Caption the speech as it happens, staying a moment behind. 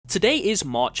Today is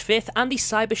March 5th and the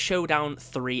Cyber Showdown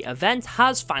 3 event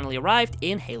has finally arrived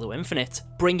in Halo Infinite,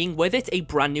 bringing with it a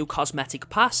brand new cosmetic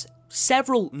pass,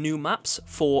 several new maps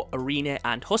for Arena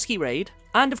and Husky Raid,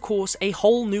 and of course a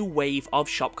whole new wave of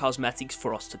shop cosmetics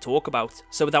for us to talk about.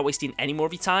 So without wasting any more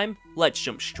of your time, let's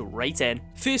jump straight in.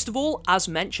 First of all, as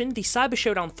mentioned, the Cyber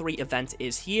Showdown 3 event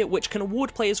is here, which can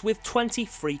award players with 20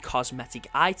 free cosmetic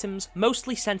items,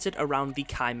 mostly centered around the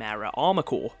Chimera armor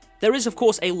core. There is of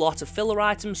course a lot of filler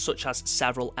items such as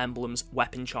several emblems,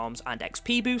 weapon charms and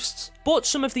XP boosts, but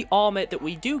some of the armor that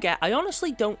we do get I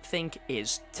honestly don't think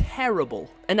is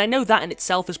terrible. And I know that in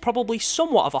itself is probably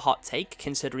somewhat of a hot take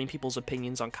considering people's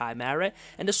opinions on Chimera,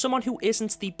 and as someone who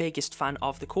isn't the biggest fan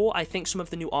of the core, I think some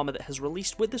of the new armor that has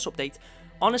released with this update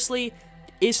honestly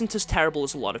isn't as terrible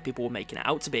as a lot of people were making it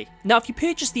out to be. Now, if you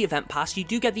purchase the event pass, you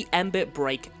do get the Ember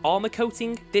Break armor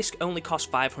coating. This only costs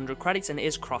 500 credits and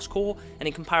is cross-core, and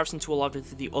in comparison to a lot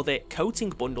of the other coating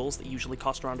bundles that usually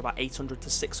cost around about 800 to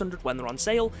 600 when they're on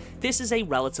sale, this is a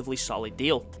relatively solid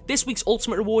deal. This week's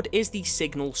ultimate reward is the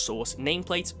Signal Source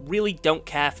nameplate. Really don't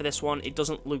care for this one, it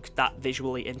doesn't look that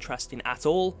visually interesting at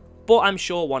all, but I'm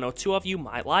sure one or two of you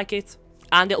might like it.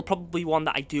 And it'll probably be one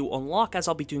that I do unlock as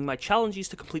I'll be doing my challenges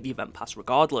to complete the event pass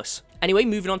regardless. Anyway,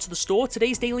 moving on to the store,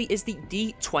 today's daily is the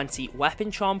D20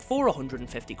 weapon charm for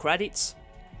 150 credits.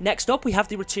 Next up, we have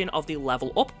the return of the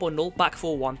Level Up bundle, back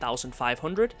for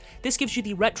 1,500. This gives you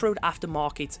the Retroed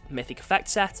Aftermarket Mythic Effect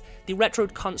set, the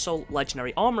Retroed Console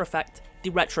Legendary Armor Effect, the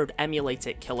Retroed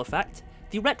Emulator Kill Effect,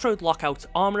 the Retroed Lockout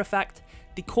Armor Effect,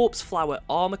 the Corpse Flower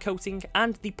Armor Coating,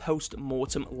 and the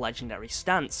Post-Mortem Legendary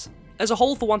Stance. As a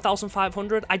whole, for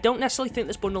 1,500, I don't necessarily think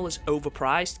this bundle is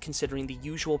overpriced considering the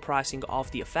usual pricing of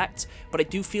the effects, but I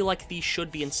do feel like these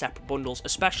should be in separate bundles,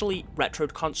 especially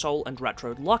Retroed Console and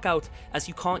Retroed Lockout, as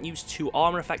you can't use two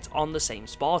armor effects on the same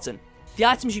Spartan. The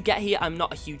items you get here I'm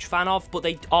not a huge fan of, but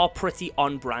they are pretty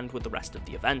on brand with the rest of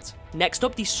the event. Next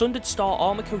up, the Sundered Star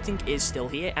armor coating is still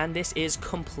here, and this is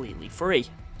completely free.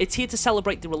 It's here to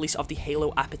celebrate the release of the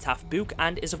Halo Epitaph book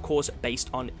and is of course based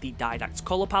on the Didact's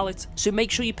colour palette, so make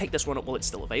sure you pick this one up while it's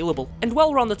still available. And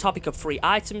while we're on the topic of free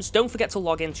items, don't forget to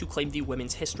log in to claim the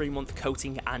Women's History Month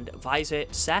coating and visor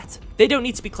set. They don't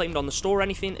need to be claimed on the store or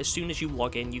anything, as soon as you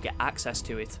log in you get access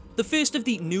to it. The first of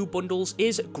the new bundles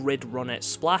is Grid Runner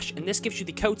Splash, and this gives you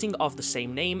the coating of the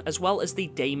same name as well as the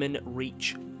Daemon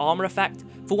Reach armor effect.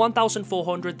 For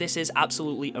 1,400 this is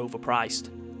absolutely overpriced.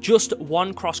 Just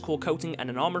one cross-core coating and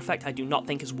an armor effect I do not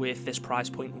think is worth this price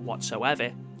point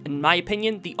whatsoever. In my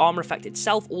opinion, the armor effect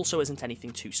itself also isn't anything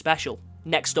too special.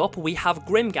 Next up, we have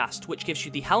Grimgast, which gives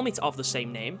you the helmet of the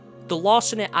same name, the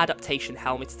Larcener Adaptation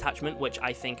helmet attachment, which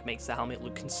I think makes the helmet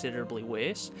look considerably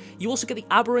worse. You also get the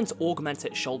Aberrant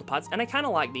Augmented shoulder pads, and I kind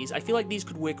of like these. I feel like these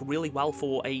could work really well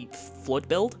for a Flood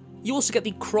build. You also get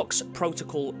the Crux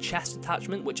Protocol chest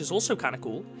attachment, which is also kind of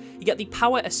cool. You get the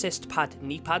Power Assist Pad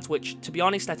knee pads, which, to be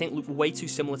honest, I think look way too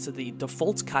similar to the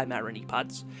default Chimera knee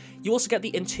pads. You also get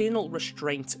the Internal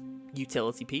Restraint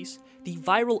utility piece, the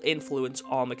Viral Influence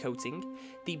armor coating,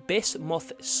 the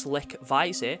Bismuth Slick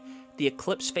visor, the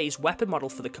Eclipse Phase weapon model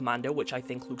for the Commando, which I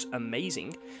think looks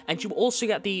amazing, and you also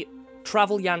get the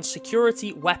Travelyan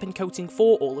Security weapon coating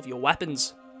for all of your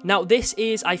weapons. Now, this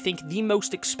is, I think, the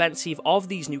most expensive of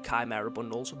these new Chimera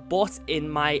bundles, but in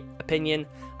my opinion,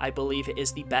 I believe it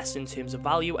is the best in terms of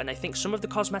value, and I think some of the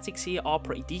cosmetics here are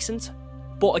pretty decent.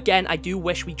 But again, I do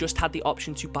wish we just had the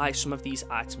option to buy some of these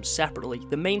items separately.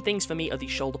 The main things for me are the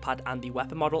shoulder pad and the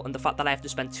weapon model, and the fact that I have to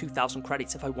spend 2,000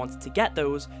 credits if I wanted to get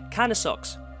those kinda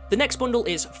sucks. The next bundle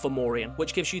is Fomorian,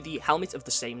 which gives you the helmet of the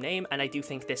same name, and I do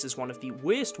think this is one of the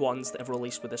worst ones that have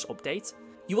released with this update.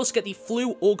 You also get the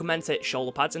Flu Augmented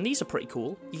shoulder pads, and these are pretty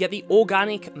cool. You get the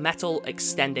Organic Metal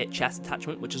Extended chest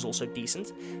attachment, which is also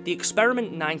decent. The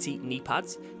Experiment 90 knee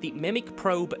pads, the Mimic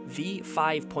Probe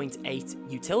V5.8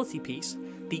 utility piece,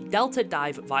 the Delta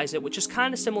Dive visor, which is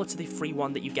kind of similar to the free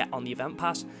one that you get on the event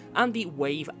pass, and the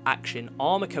Wave Action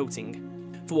armor coating.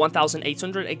 For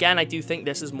 1,800, again, I do think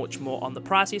this is much more on the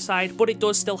pricier side, but it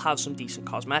does still have some decent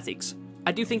cosmetics.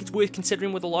 I do think it's worth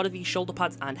considering with a lot of these shoulder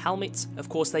pads and helmets. Of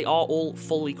course, they are all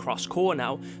fully cross-core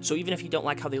now, so even if you don't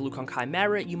like how they look on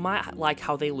Chimera, you might like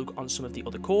how they look on some of the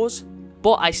other cores.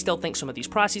 But I still think some of these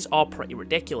prices are pretty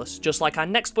ridiculous, just like our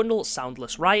next bundle,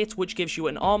 Soundless Riot, which gives you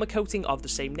an armor coating of the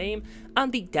same name,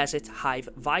 and the Desert Hive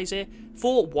visor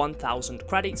for 1,000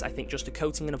 credits. I think just a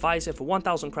coating and a visor for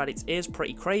 1,000 credits is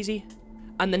pretty crazy.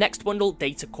 And the next bundle,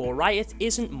 Data Core Riot,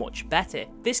 isn't much better.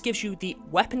 This gives you the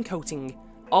weapon coating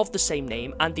of the same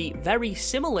name, and the very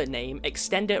similar name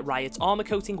Extended Riot Armor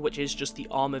Coating, which is just the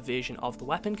armor version of the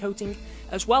weapon coating,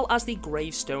 as well as the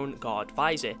Gravestone Guard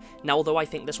Visor. Now, although I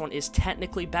think this one is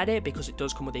technically better because it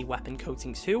does come with a weapon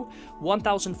coating too,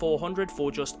 1,400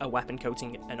 for just a weapon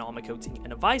coating, an armor coating,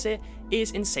 and a visor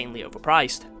is insanely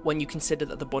overpriced, when you consider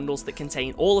that the bundles that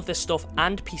contain all of this stuff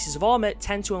and pieces of armor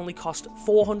tend to only cost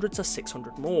 400 to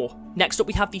 600 more. Next up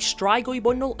we have the Strigoi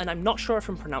bundle, and I'm not sure if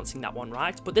I'm pronouncing that one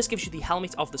right, but this gives you the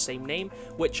helmet of the same name,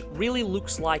 which really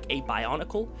looks like a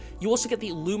Bionicle. You also get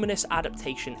the Luminous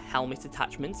Adaptation helmet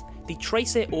attachment, the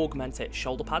Tracer Augmented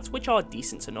shoulder pads, which are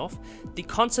decent enough, the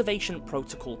Conservation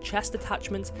Protocol chest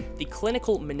attachment, the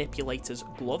Clinical Manipulators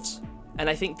gloves, and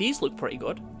I think these look pretty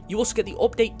good. You also get the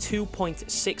Update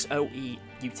 2.60e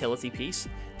utility piece,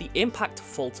 the Impact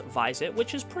Fault visor,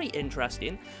 which is pretty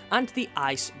interesting, and the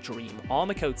Ice Dream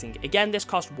armor coating. Again, this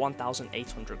cost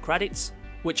 1,800 credits,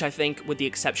 which I think, with the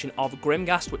exception of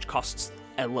Grimghast, which costs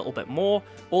a little bit more,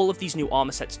 all of these new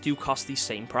armor sets do cost the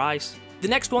same price. The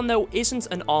next one though isn't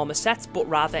an armor set, but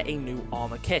rather a new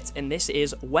armor kit, and this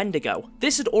is Wendigo.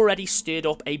 This had already stirred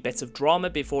up a bit of drama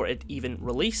before it even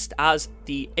released, as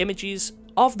the images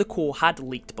of the core had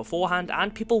leaked beforehand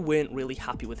and people weren't really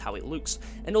happy with how it looks.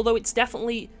 And although it's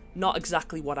definitely not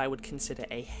exactly what I would consider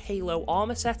a Halo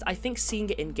armor set, I think seeing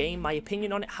it in game, my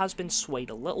opinion on it has been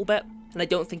swayed a little bit, and I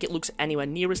don't think it looks anywhere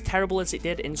near as terrible as it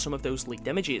did in some of those leaked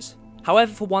images.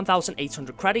 However, for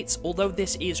 1,800 credits, although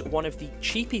this is one of the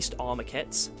cheapest armor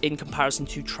kits in comparison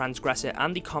to Transgressor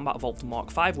and the Combat Evolved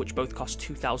Mark V, which both cost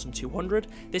 2,200,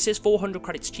 this is 400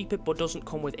 credits cheaper but doesn't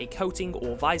come with a coating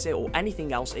or visor or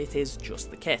anything else, it is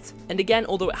just the kit. And again,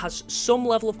 although it has some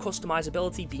level of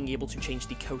customizability, being able to change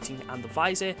the coating and the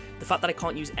visor, the fact that I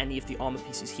can't use any of the armor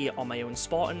pieces here on my own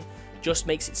Spartan just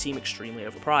makes it seem extremely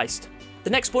overpriced. The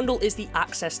next bundle is the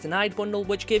Access Denied bundle,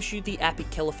 which gives you the epic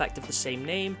kill effect of the same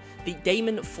name, the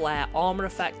Daemon Flare armor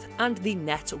effect, and the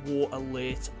Net War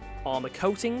Alert armor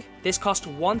coating. This cost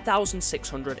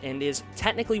 1,600 and is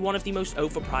technically one of the most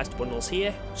overpriced bundles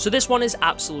here, so this one is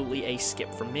absolutely a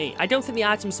skip from me. I don't think the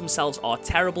items themselves are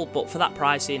terrible, but for that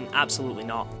pricing, absolutely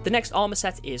not. The next armor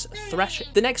set is Thresher.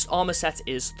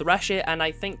 And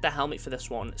I think the helmet for this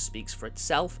one speaks for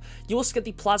itself. You also get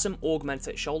the Plasm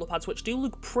Augmented shoulder pads, which do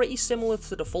look pretty similar to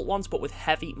the default ones, but with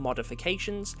heavy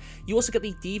modifications. You also get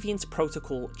the Deviant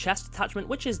Protocol chest attachment,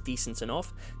 which is decent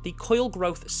enough, the Coil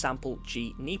Growth Sample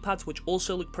G knee pads, which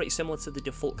also look pretty similar to the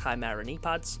default Chimera knee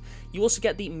pads. You also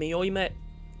get the Myoima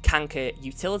Canker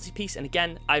utility piece, and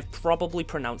again, I've probably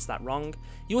pronounced that wrong.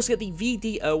 You also get the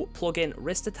VDO plugin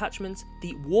wrist attachment,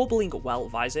 the Warbling Well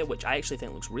visor, which I actually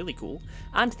think looks really cool,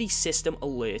 and the System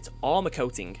Alert armor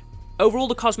coating. Overall,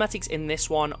 the cosmetics in this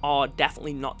one are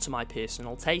definitely not to my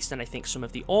personal taste, and I think some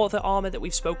of the other armor that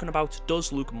we've spoken about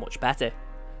does look much better.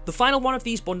 The final one of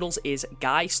these bundles is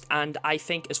Geist, and I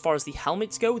think as far as the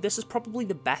helmets go, this is probably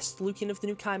the best looking of the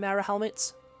new Chimera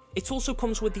helmets. It also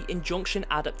comes with the Injunction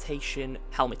Adaptation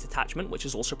helmet attachment, which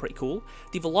is also pretty cool,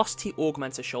 the Velocity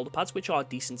Augmenter shoulder pads, which are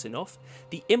decent enough,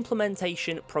 the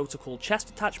Implementation Protocol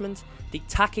chest attachment, the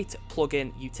Tackit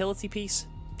plugin utility piece,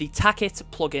 the Tackit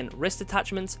plugin wrist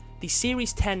attachment, the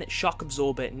Series 10 shock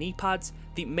absorber knee pads,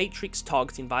 the Matrix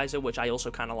targeting visor, which I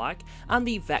also kind of like, and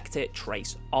the Vector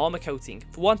Trace armor coating.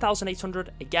 For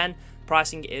 1,800, again,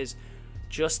 pricing is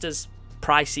just as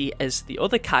pricey as the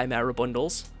other Chimera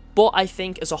bundles, but I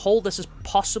think as a whole this is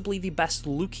possibly the best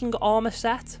looking armor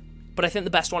set, but I think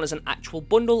the best one as an actual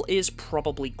bundle is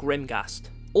probably Grimghast.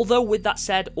 Although with that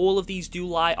said, all of these do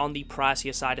lie on the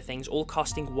pricier side of things, all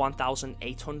costing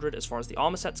 1,800 as far as the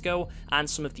armor sets go, and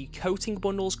some of the coating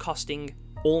bundles costing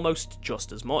almost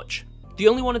just as much. The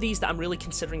only one of these that I'm really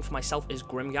considering for myself is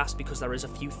Grimghast, because there is a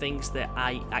few things that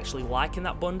I actually like in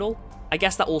that bundle. I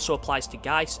guess that also applies to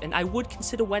Geist, and I would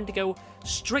consider Wendigo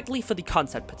strictly for the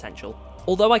content potential.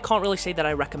 Although I can't really say that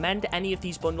I recommend any of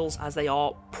these bundles as they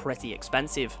are pretty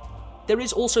expensive. There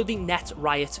is also the Net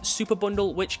Riot Super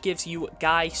Bundle, which gives you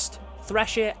Geist,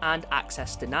 Thresher, and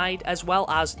Access Denied, as well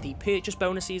as the purchase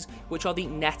bonuses, which are the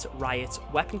Net Riot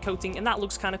Weapon Coating, and that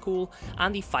looks kind of cool,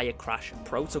 and the Fire Crash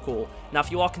Protocol. Now,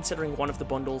 if you are considering one of the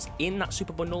bundles in that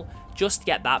Super Bundle, just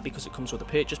get that because it comes with the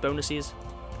purchase bonuses,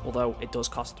 although it does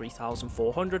cost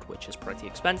 3,400, which is pretty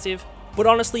expensive. But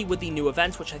honestly, with the new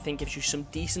event, which I think gives you some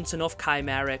decent enough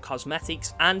Chimera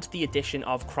cosmetics and the addition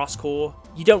of Crosscore,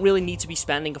 you don't really need to be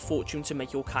spending a fortune to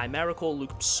make your Chimera core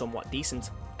look somewhat decent.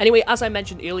 Anyway, as I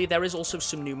mentioned earlier, there is also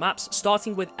some new maps,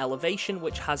 starting with Elevation,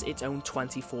 which has its own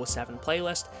 24/7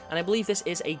 playlist, and I believe this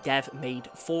is a dev-made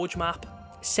Forge map.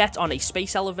 set on a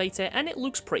space elevator, and it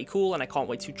looks pretty cool, and I can't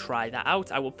wait to try that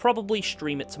out. I will probably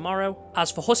stream it tomorrow.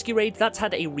 As for Husky Raid, that's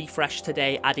had a refresh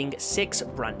today, adding 6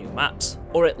 brand new maps.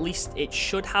 Or at least it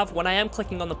should have. When I am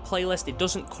clicking on the playlist, it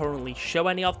doesn't currently show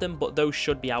any of them, but those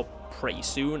should be out pretty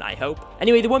soon, I hope.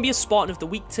 Anyway, there won't be a Spartan of the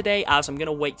Week today, as I'm going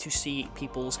to wait to see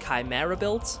people's Chimera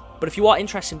builds. But if you are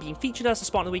interested in being featured as a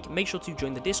Spartan of the Week, make sure to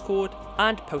join the Discord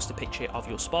and post a picture of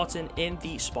your Spartan in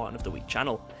the Spartan of the Week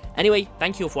channel. Anyway,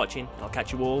 thank you all for watching, and I'll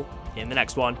catch you all in the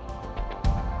next one.